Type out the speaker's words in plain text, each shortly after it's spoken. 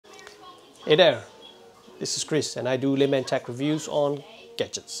Hey there, this is Chris and I do layman tech reviews on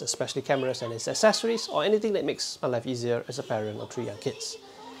gadgets, especially cameras and its accessories or anything that makes my life easier as a parent of 3 young kids.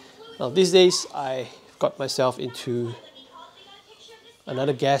 Now these days I got myself into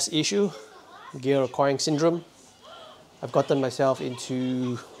another gas issue, gear acquiring syndrome. I've gotten myself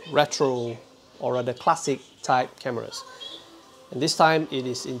into retro or rather classic type cameras, and this time it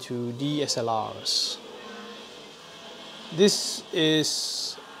is into DSLRs. This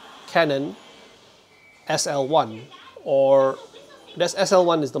is Canon SL1, or that's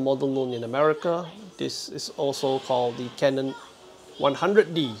SL1 is the model known in America. This is also called the Canon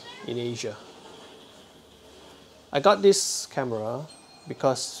 100D in Asia. I got this camera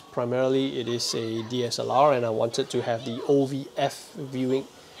because primarily it is a DSLR and I wanted to have the OVF viewing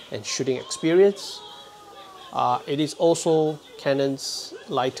and shooting experience. It is also Canon's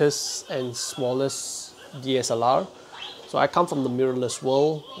lightest and smallest DSLR. So I come from the mirrorless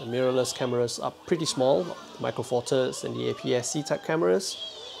world. The mirrorless cameras are pretty small, the Micro Four Thirds and the APS-C type cameras.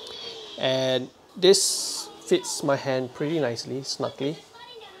 And this fits my hand pretty nicely, snugly.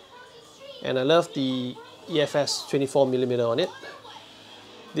 And I love the EFS 24mm on it.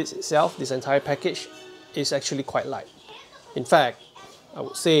 This itself, this entire package, is actually quite light. In fact, I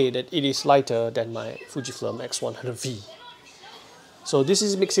would say that it is lighter than my Fujifilm X100V. So this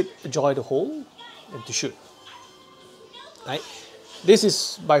makes it a joy to hold and to shoot. Right? This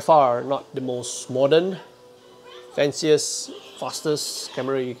is by far not the most modern, fanciest, fastest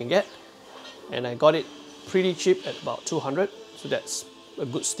camera you can get, and I got it pretty cheap at about 200, so that's a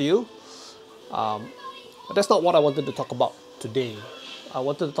good steal. But that's not what I wanted to talk about today. I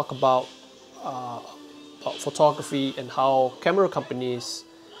wanted to talk about photography and how camera companies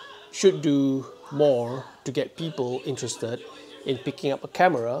should do more to get people interested in picking up a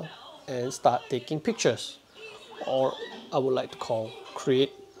camera and start taking pictures, or I would like to call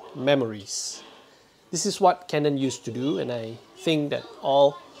create memories. This is what Canon used to do, and I think that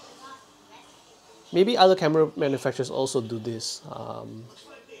maybe other camera manufacturers also do this.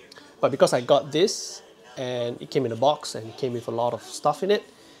 But because I got this and it came in a box and it came with a lot of stuff in it,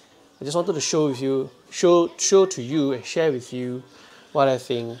 I just wanted to show to you and share with you what I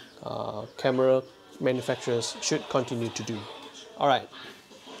think camera manufacturers should continue to do. Alright,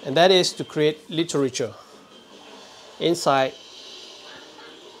 and that is to create literature inside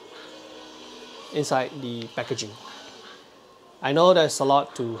the packaging. I know there's a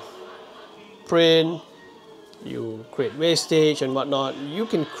lot to print, you create wastage and whatnot. You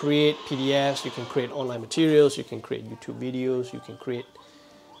can create PDFs, you can create online materials, you can create YouTube videos, you can create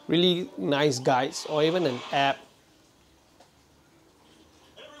really nice guides or even an app.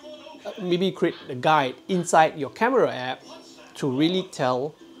 Maybe create a guide inside your camera app to really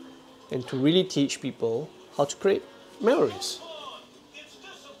tell and to really teach people how to create memories.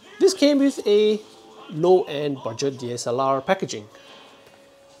 This came with a low-end budget DSLR packaging,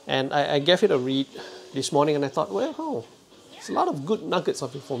 and I gave it a read this morning and I thought, well, there's a lot of good nuggets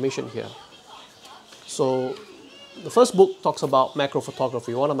of information here. So the first book talks about macro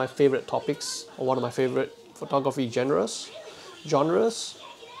photography, one of my favorite topics, or one of my favorite photography genres,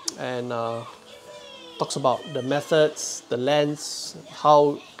 and talks about the methods, the lens,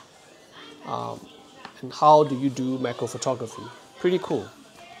 and how do you do macro photography. Pretty cool.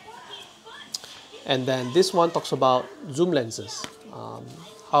 And then this one talks about zoom lenses,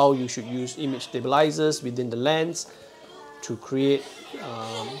 how you should use image stabilizers within the lens to create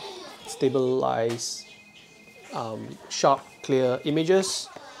stabilized, sharp, clear images,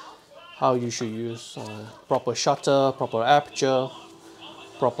 how you should use proper shutter, proper aperture,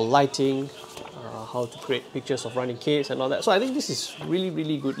 proper lighting, how to create pictures of running kids and all that. So I think this is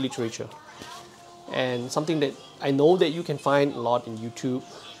really good literature, and something that I know that you can find a lot in YouTube,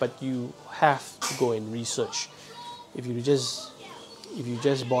 but you have to go and research. If you just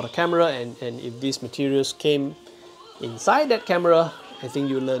bought a camera and if these materials came inside that camera, I think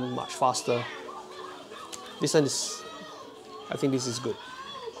you learn much faster. This one is, I think this is good.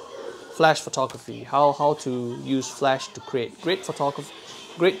 Flash photography, how to use flash to create great photography,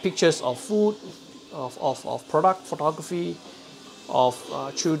 great pictures of food, of product photography, of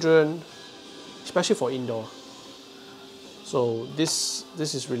children, especially for indoor. So this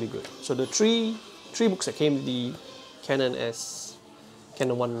is really good. So the three books that came with the Canon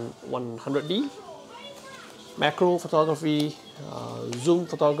 100D: macro photography, zoom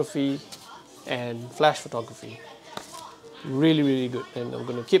photography, and flash photography. Really good, and I'm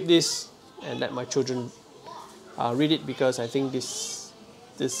going to keep this and let my children read it, because I think this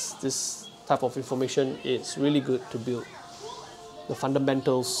type of information is really good to build the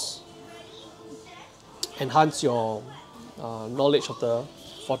fundamentals, enhance your knowledge of the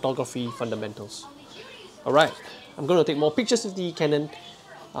photography fundamentals. Alright, I'm going to take more pictures of the Canon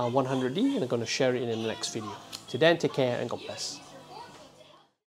 100D and I'm going to share it in the next video. Till then, take care and God bless.